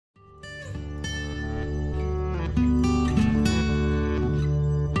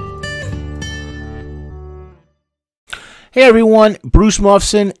Hey everyone, Bruce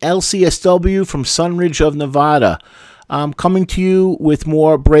Muffson, LCSW from Sunridge of Nevada. I'm coming to you with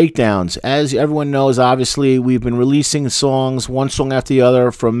more breakdowns. As everyone knows, obviously, we've been releasing songs, one song after the other,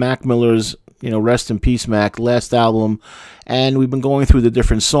 from Mac Miller's, rest in peace, Mac, last album, and we've been going through the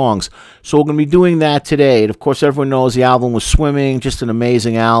different songs. So we're going to be doing that today. And of course, everyone knows the album was Swimming, just an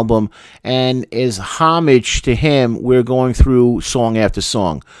amazing album, and as homage to him, we're going through song after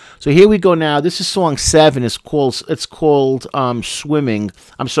song. So here we go now. This is song 7. It's called Swimming.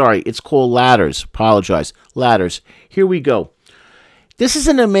 I'm sorry, it's called Ladders. Apologize. Ladders. Here we go. This is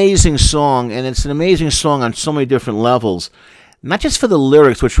an amazing song, and it's an amazing song on so many different levels. Not just for the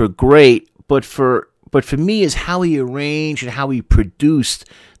lyrics, which were great, but for me is how he arranged and how he produced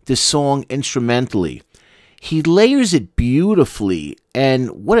this song instrumentally. He layers it beautifully,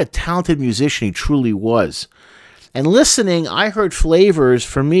 and what a talented musician he truly was. And listening, I heard flavors,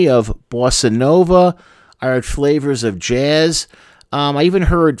 for me, of bossa nova. I heard flavors of jazz. I even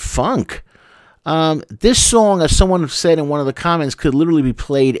heard funk. This song, as someone said in one of the comments, could literally be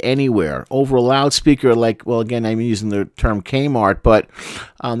played anywhere over a loudspeaker, like, well, again, I'm using the term Kmart, but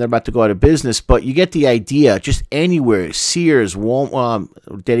they're about to go out of business, but you get the idea, just anywhere. Sears,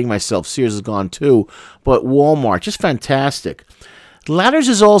 Walmart, dating myself, Sears is gone too, but Walmart, just fantastic. Ladders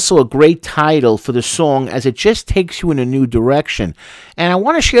is also a great title for the song, as it just takes you in a new direction. And I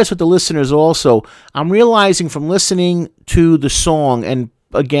want to share this with the listeners also. I'm realizing from listening to the song, and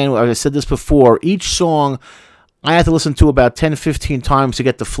again, I said this before, each song I have to listen to about 10, 15 times to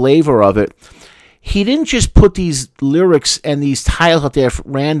get the flavor of it. He didn't just put these lyrics and these titles out there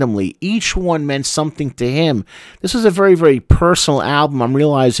randomly. Each one meant something to him. This was a very, very personal album, I'm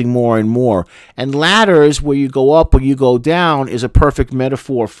realizing more and more. And Ladders, where you go up or you go down, is a perfect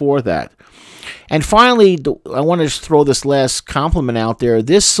metaphor for that. And finally, I want to just throw this last compliment out there.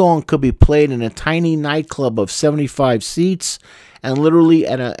 This song could be played in a tiny nightclub of 75 seats and literally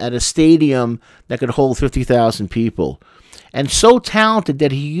at a stadium that could hold 50,000 people. And so talented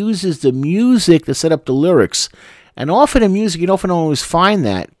that he uses the music to set up the lyrics. And often in music, you don't often always find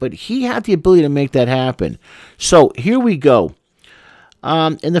that, but he had the ability to make that happen. So here we go.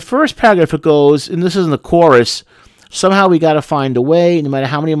 In the first paragraph it goes, and this is in the chorus, somehow we got to find a way, no matter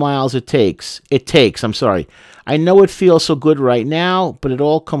how many miles it takes. I know it feels so good right now, but it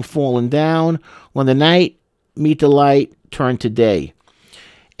all come falling down when the night meet the light turn to day.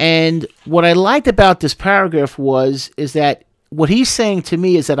 And what I liked about this paragraph is that what he's saying to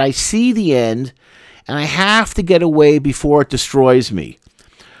me is that I see the end and I have to get away before it destroys me.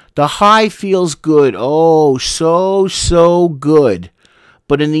 The high feels good. Oh, so good.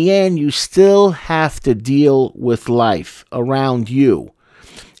 But in the end, you still have to deal with life around you.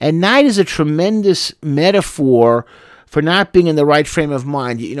 And night is a tremendous metaphor for not being in the right frame of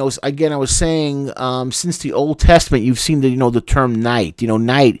mind. Again, I was saying, since the Old Testament, you've seen the term night.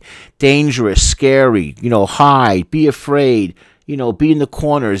 Night, dangerous, scary, hide, be afraid, be in the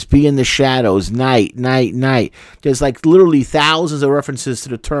corners, be in the shadows, night. There's like literally thousands of references to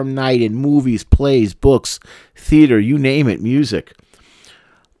the term night in movies, plays, books, theater, you name it, music.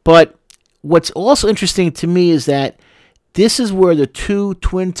 But what's also interesting to me is that this is where the two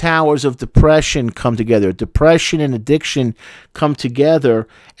twin towers of depression come together. Depression and addiction come together,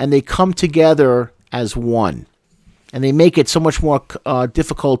 and they come together as one. And they make it so much more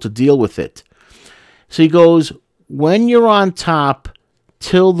difficult to deal with it. So he goes, when you're on top,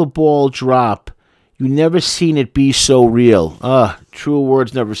 till the ball drop, you never seen it be so real. True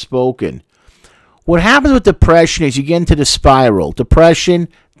words never spoken. What happens with depression is you get into the spiral. Depression,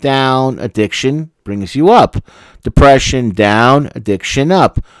 down, addiction brings you up. Depression, down, addiction,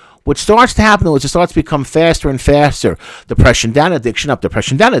 up. What starts to happen is it starts to become faster and faster. Depression, down, addiction, up.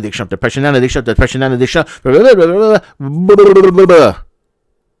 Depression, down, addiction, up. Depression, down, addiction, up. Depression, down, addiction, up.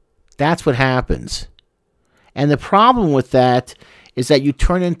 That's what happens. And the problem with that is that you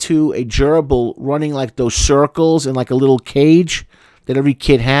turn into a gerbil running like those circles in like a little cage that every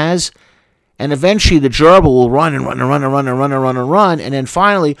kid has. And eventually the gerbil will run and run and run and run and run and run and run. And then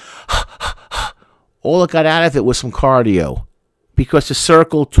finally, all it got out of it was some cardio. Because the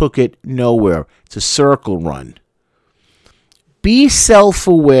circle took it nowhere. It's a circle run. Be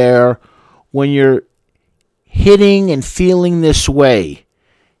self-aware when you're hitting and feeling this way.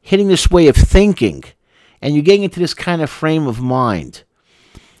 Hitting this way of thinking. And you're getting into this kind of frame of mind.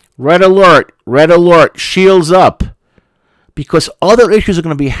 Red alert, shields up. Because other issues are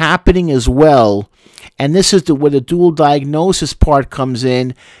going to be happening as well. And this is where the dual diagnosis part comes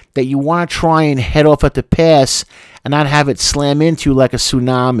in, that you want to try and head off at the pass and not have it slam into you like a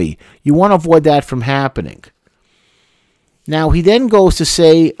tsunami. You want to avoid that from happening. Now, he then goes to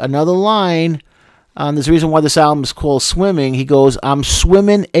say another line, There's a reason why this album is called Swimming. He goes, I'm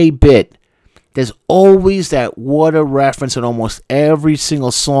swimming a bit. There's always that water reference in almost every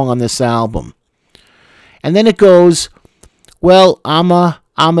single song on this album. And then it goes, well, I'ma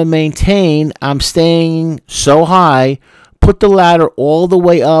maintain, I'm staying so high, put the ladder all the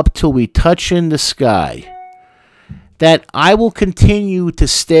way up till we touch in the sky. That I will continue to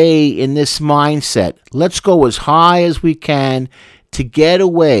stay in this mindset. Let's go as high as we can to get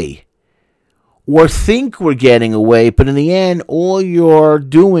away. Or think we're getting away, but in the end, all you're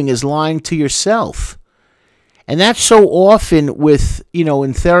doing is lying to yourself. And that's so often with,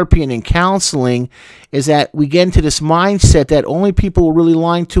 in therapy and in counseling, is that we get into this mindset that only people we're really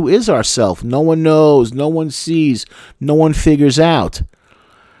lying to is ourselves. No one knows, no one sees, no one figures out.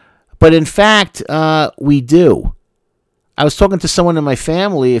 But in fact, we do. I was talking to someone in my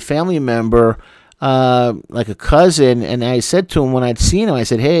family, a family member, like a cousin, and I said to him when I'd seen him, I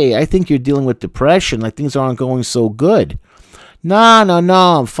said, hey, I think you're dealing with depression, like things aren't going so good. No,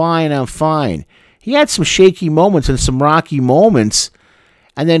 I'm fine. He had some shaky moments and some rocky moments,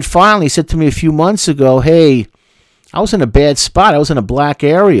 and then finally he said to me a few months ago, hey, I was in a bad spot, I was in a black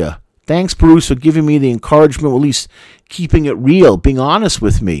area. Thanks, Bruce, for giving me the encouragement, or at least keeping it real, being honest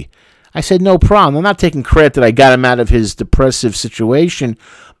with me. I said, no problem. I'm not taking credit that I got him out of his depressive situation,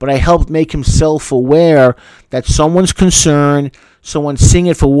 but I helped make him self-aware that someone's concerned, someone's seeing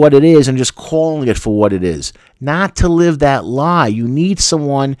it for what it is and just calling it for what it is. Not to live that lie. You need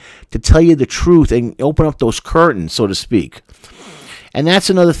someone to tell you the truth and open up those curtains, so to speak. And that's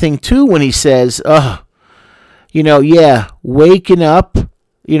another thing, too, when he says, waking up,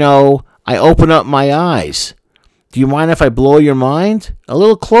 I open up my eyes. Do you mind if I blow your mind? A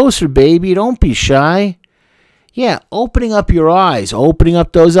little closer, baby. Don't be shy. Yeah, opening up your eyes, opening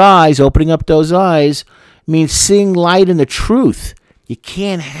up those eyes means seeing light in the truth. You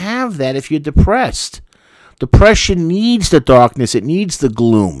can't have that if you're depressed. Depression needs the darkness. It needs the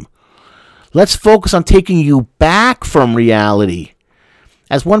gloom. Let's focus on taking you back from reality.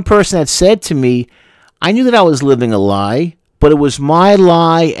 As one person had said to me, I knew that I was living a lie, but it was my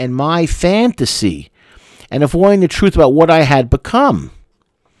lie and my fantasy, and avoiding the truth about what I had become.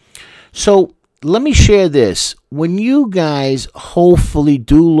 So let me share this. When you guys hopefully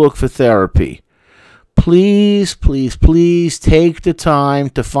do look for therapy, please take the time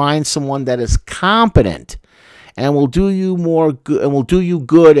to find someone that is competent and will do you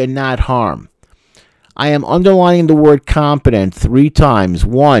good and not harm. I am underlining the word competent 3 times.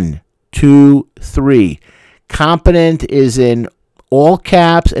 1, 2, 3. Competent is in all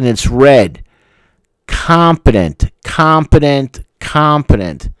caps and it's red. Competent.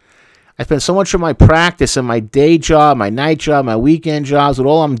 I spend so much of my practice and my day job, my night job, my weekend jobs, with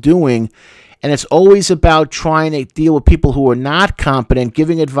all I'm doing, and it's always about trying to deal with people who are not competent,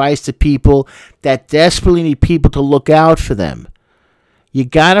 giving advice to people that desperately need people to look out for them. You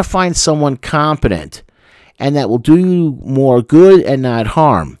got to find someone competent, and that will do you more good and not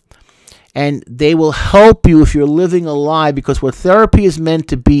harm. And they will help you if you're living a lie, because what therapy is meant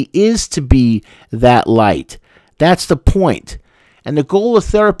to be is to be that light. That's the point. And the goal of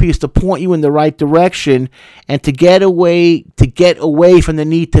therapy is to point you in the right direction and to get away from the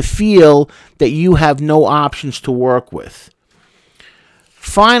need to feel that you have no options to work with.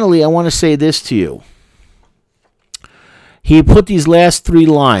 Finally, I want to say this to you. He put these last 3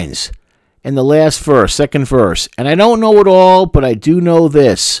 lines in the last verse, second verse. And I don't know it all, but I do know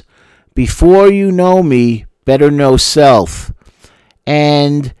this. Before you know me, better know self.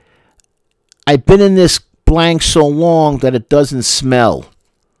 And I've been in this blank so long that it doesn't smell.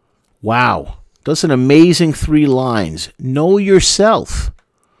 Wow. That's an amazing 3 lines. Know yourself.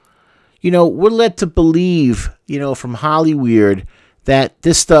 We're led to believe, from Hollywood, that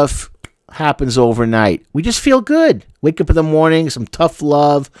this stuff happens overnight. We just feel good. Wake up in the morning, some tough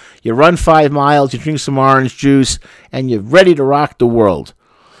love, you run 5 miles, you drink some orange juice, and you're ready to rock the world.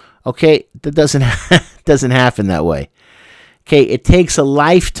 Okay, that doesn't happen that way. Okay, it takes a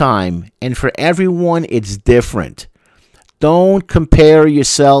lifetime, and for everyone, it's different. Don't compare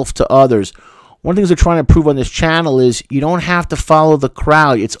yourself to others. One of the things we're trying to prove on this channel is you don't have to follow the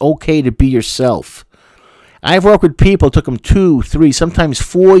crowd. It's okay to be yourself. I've worked with people, it took them 2, 3, sometimes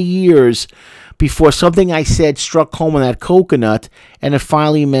 4 years before something I said struck home on that coconut, and it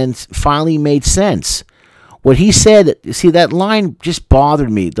finally made sense. What he said, see, that line just bothered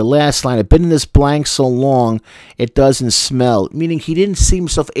me. The last line, I've been in this blank so long, it doesn't smell. Meaning he didn't see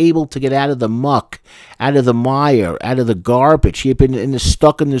himself able to get out of the muck, out of the mire, out of the garbage. He had been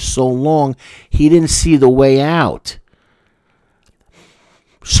stuck in this so long, he didn't see the way out.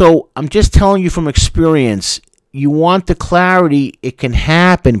 So I'm just telling you from experience, you want the clarity, it can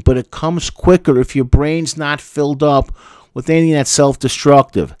happen, but it comes quicker if your brain's not filled up with anything that's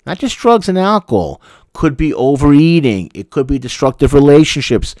self-destructive. Not just drugs and alcohol. Could be overeating. It could be destructive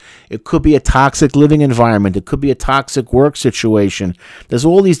relationships. It could be a toxic living environment. It could be a toxic work situation. There's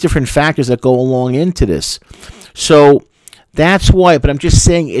all these different factors that go along into this. So that's why, but I'm just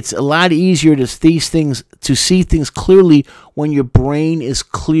saying it's a lot easier to see things clearly when your brain is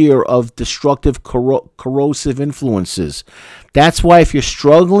clear of destructive, corrosive influences. That's why if you're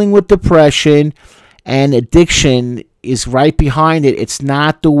struggling with depression and addiction is right behind it, it's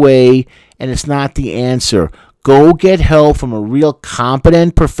not the way and it's not the answer. Go get help from a real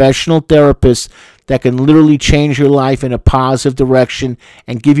competent professional therapist that can literally change your life in a positive direction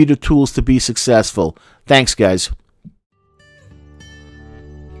and give you the tools to be successful. Thanks, guys.